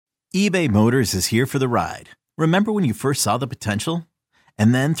eBay Motors is here for the ride. Remember when you first saw the potential?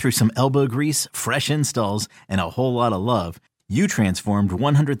 And then through some elbow grease, fresh installs, and a whole lot of love, you transformed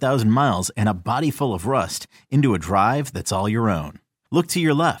 100,000 miles and a body full of rust into a drive that's all your own. Look to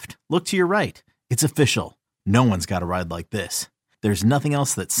your left. Look to your right. It's official. No one's got a ride like this. There's nothing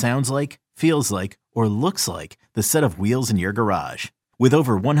else that sounds like, feels like, or looks like the set of wheels in your garage. With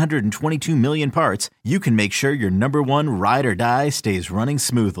over 122 million parts, you can make sure your number one ride or die stays running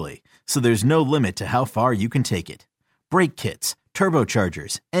smoothly. So there's no limit to how far you can take it. Brake kits,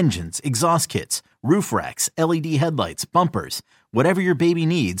 turbochargers, engines, exhaust kits, roof racks, LED headlights, bumpers, whatever your baby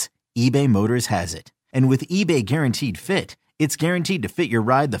needs, eBay Motors has it. And with eBay Guaranteed Fit, it's guaranteed to fit your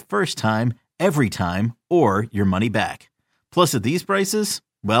ride the first time, every time, or your money back. Plus at these prices,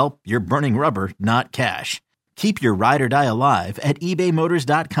 well, you're burning rubber, not cash. Keep your ride or die alive at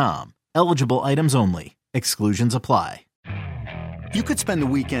ebaymotors.com. Eligible items only. Exclusions apply. You could spend the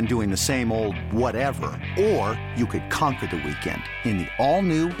weekend doing the same old whatever, or you could conquer the weekend in the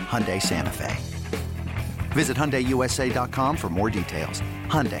all-new Hyundai Santa Fe. Visit HyundaiUSA.com for more details.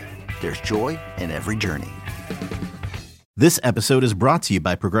 Hyundai, there's joy in every journey. This episode is brought to you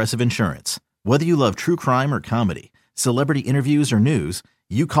by Progressive Insurance. Whether you love true crime or comedy, celebrity interviews or news,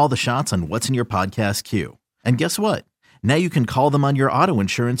 you call the shots on what's in your podcast queue. And guess what? Now you can call them on your auto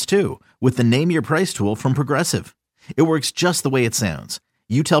insurance too with the Name Your Price tool from Progressive. It works just the way it sounds.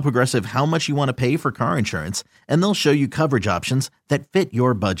 You tell Progressive how much you want to pay for car insurance, and they'll show you coverage options that fit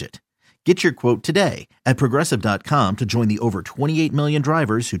your budget. Get your quote today at Progressive.com to join the over 28 million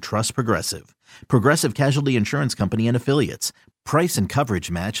drivers who trust Progressive. Progressive Casualty Insurance Company and Affiliates. Price and coverage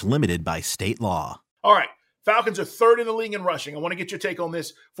match limited by state law. All right. Falcons are third in the league in rushing. I want to get your take on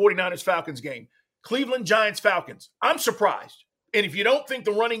this 49ers-Falcons game. Cleveland Giants-Falcons. I'm surprised. And if you don't think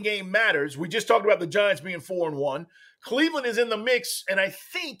the running game matters, we just talked about the Giants being 4-1. Cleveland is in the mix, and I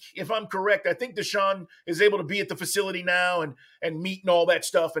think, if I'm correct, I think Deshaun is able to be at the facility now and meet and all that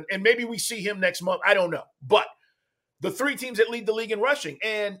stuff. And maybe we see him next month. I don't know. But the three teams that lead the league in rushing.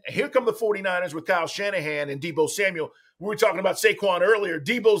 And here come the 49ers with Kyle Shanahan and Deebo Samuel. We were talking about Saquon earlier.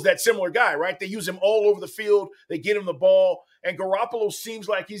 Deebo's that similar guy, right? They use him all over the field. They get him the ball. And Garoppolo seems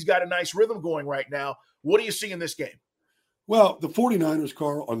like he's got a nice rhythm going right now. What do you see in this game? Well, the 49ers,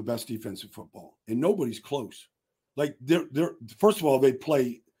 Carl, are the best defensive football, and nobody's close. Like, they're first of all, they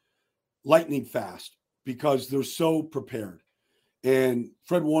play lightning fast because they're so prepared. And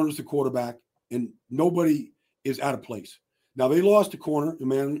Fred Warner's the quarterback, and nobody is out of place. Now, they lost a corner,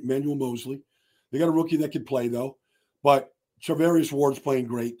 Emmanuel Mosley. They got a rookie that can play, though. But Charvarius Ward's playing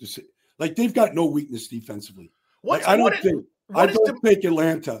great. Like, they've got no weakness defensively. I don't think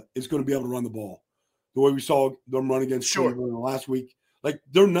Atlanta is going to be able to run the ball the way we saw them run against Cleveland last week. Like,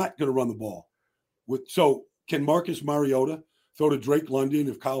 they're not going to run the ball. So can Marcus Mariota throw to Drake London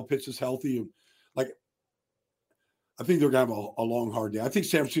if Kyle Pitts is healthy? And I think they're going to have a long, hard day. I think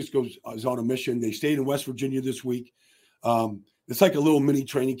San Francisco is on a mission. They stayed in West Virginia this week. It's like a little mini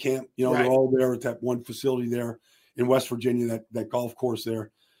training camp. You know, They're all there at that one facility there in West Virginia, that golf course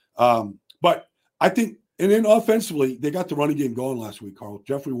there. But I think, and then offensively, they got the running game going last week, Carl.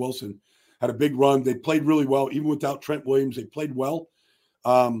 Jeffrey Wilson had a big run. They played really well. Even without Trent Williams, they played well.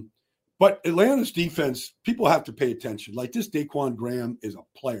 But Atlanta's defense, people have to pay attention. Like, this Daquan Graham is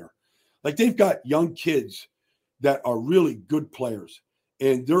a player. Like, they've got young kids that are really good players,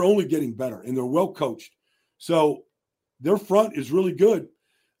 and they're only getting better, and they're well coached. So their front is really good.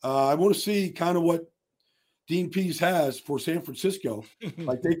 I want to see kind of what Dean Pease has for San Francisco.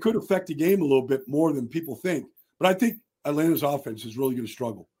 Like, they could affect the game a little bit more than people think. But I think Atlanta's offense is really going to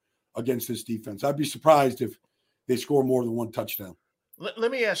struggle against this defense. I'd be surprised if they score more than one touchdown.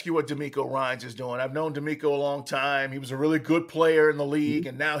 Let me ask you what DeMeco Ryans is doing. I've known DeMeco a long time. He was a really good player in the league,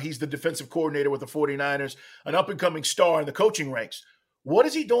 and now he's the defensive coordinator with the 49ers, an up-and-coming star in the coaching ranks. What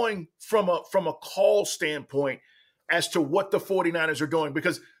is he doing from a call standpoint as to what the 49ers are doing?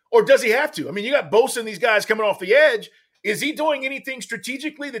 Or does he have to? I mean, you got Bosa and these guys coming off the edge. Is he doing anything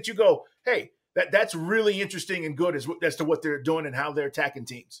strategically that you go, hey, that's really interesting and good as to what they're doing and how they're attacking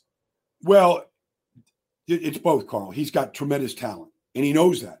teams? Well, it's both, Carl. He's got tremendous talent, and he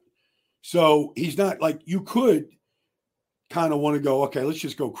knows that. So he's not like, you could kind of want to go, okay, let's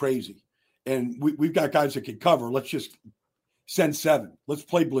just go crazy. And we've got guys that can cover. Let's just send 7. Let's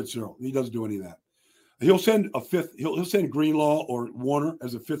play blitz 0. He doesn't do any of that. He'll send a fifth. He'll send Greenlaw or Warner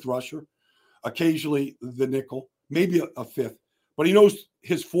as a 5th rusher, occasionally the nickel, maybe a 5th. But he knows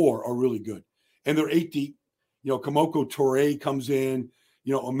his 4 are really good, and they're 8 deep. You know, Kamoko Toure comes in.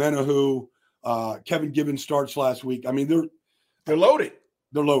 You know, Omenahu, Kevin Gibbons starts last week. I mean, they're loaded.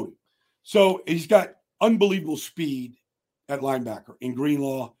 They're loaded. So he's got unbelievable speed at linebacker in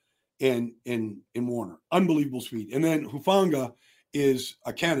Greenlaw and Warner. Unbelievable speed. And then Hufanga is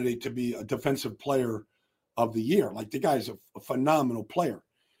a candidate to be a defensive player of the year. Like, the guy's a phenomenal player.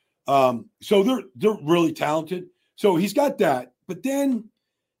 So they're really talented. So he's got that. But then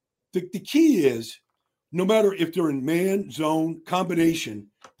the key is, no matter if they're in man, zone, combination,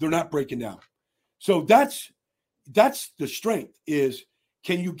 they're not breaking down. So that's the strength, is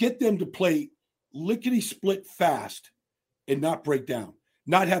can you get them to play lickety-split fast and not break down,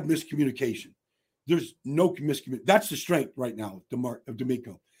 not have miscommunication. There's no miscommunication. That's the strength right now of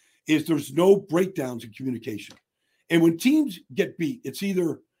D'Amico, is there's no breakdowns in communication. And when teams get beat, it's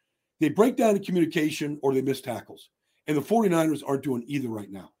either they break down in communication or they miss tackles. And the 49ers aren't doing either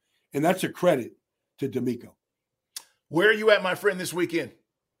right now. And that's a credit to D'Amico. Where are you at, my friend, this weekend?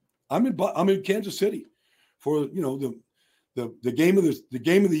 I'm in Kansas City for the game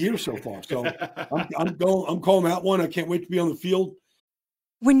of the year so far. So I'm calling that one. I can't wait to be on the field.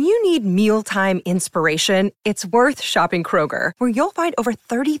 When you need mealtime inspiration, it's worth shopping Kroger, where you'll find over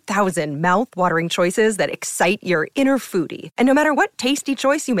 30,000 mouth-watering choices that excite your inner foodie. And no matter what tasty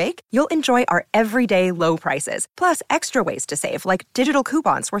choice you make, you'll enjoy our everyday low prices, plus extra ways to save, like digital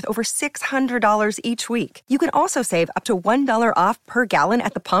coupons worth over $600 each week. You can also save up to $1 off per gallon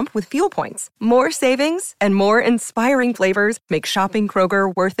at the pump with fuel points. More savings and more inspiring flavors make shopping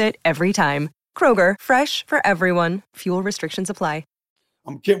Kroger worth it every time. Kroger, fresh for everyone. Fuel restrictions apply.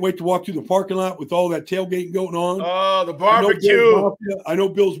 I can't wait to walk through the parking lot with all that tailgating going on. Oh, the barbecue. I know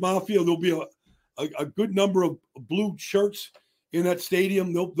Bill's Mafia. There'll be a good number of blue shirts in that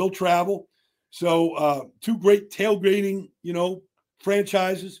stadium. They'll travel. So 2 great tailgating,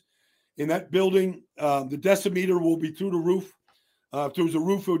 franchises in that building. The decimeter will be through the roof. If there was a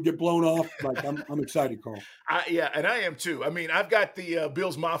roof, it would get blown off. Like, I'm excited, Carl. And I am too. I mean, I've got the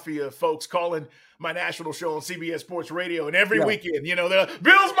Bills Mafia folks calling my national show on CBS Sports Radio, and every weekend, they're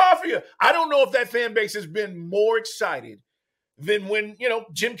Bills Mafia. I don't know if that fan base has been more excited than when,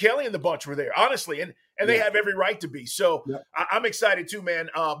 Jim Kelly and the bunch were there, honestly. And they have every right to be. So I'm excited too, man.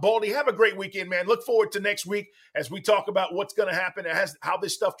 Baldy, have a great weekend, man. Look forward to next week as we talk about what's going to happen and how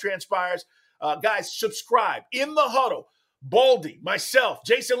this stuff transpires. Guys, subscribe. In the Huddle. Baldy, myself,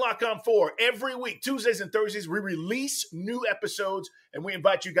 Jason Lockon 4, every week, Tuesdays and Thursdays, we release new episodes, and we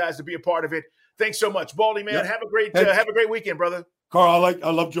invite you guys to be a part of it. Thanks so much, Baldy, man. Have a great weekend, brother. Carl, I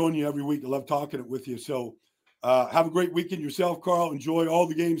love joining you every week. I love talking it with you. So have a great weekend yourself, Carl. Enjoy all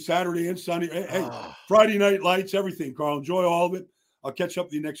the games Saturday and Sunday. Hey, Friday night lights, everything, Carl. Enjoy all of it. I'll catch up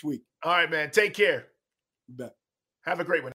with you next week. All right, man. Take care. You bet. Have a great one.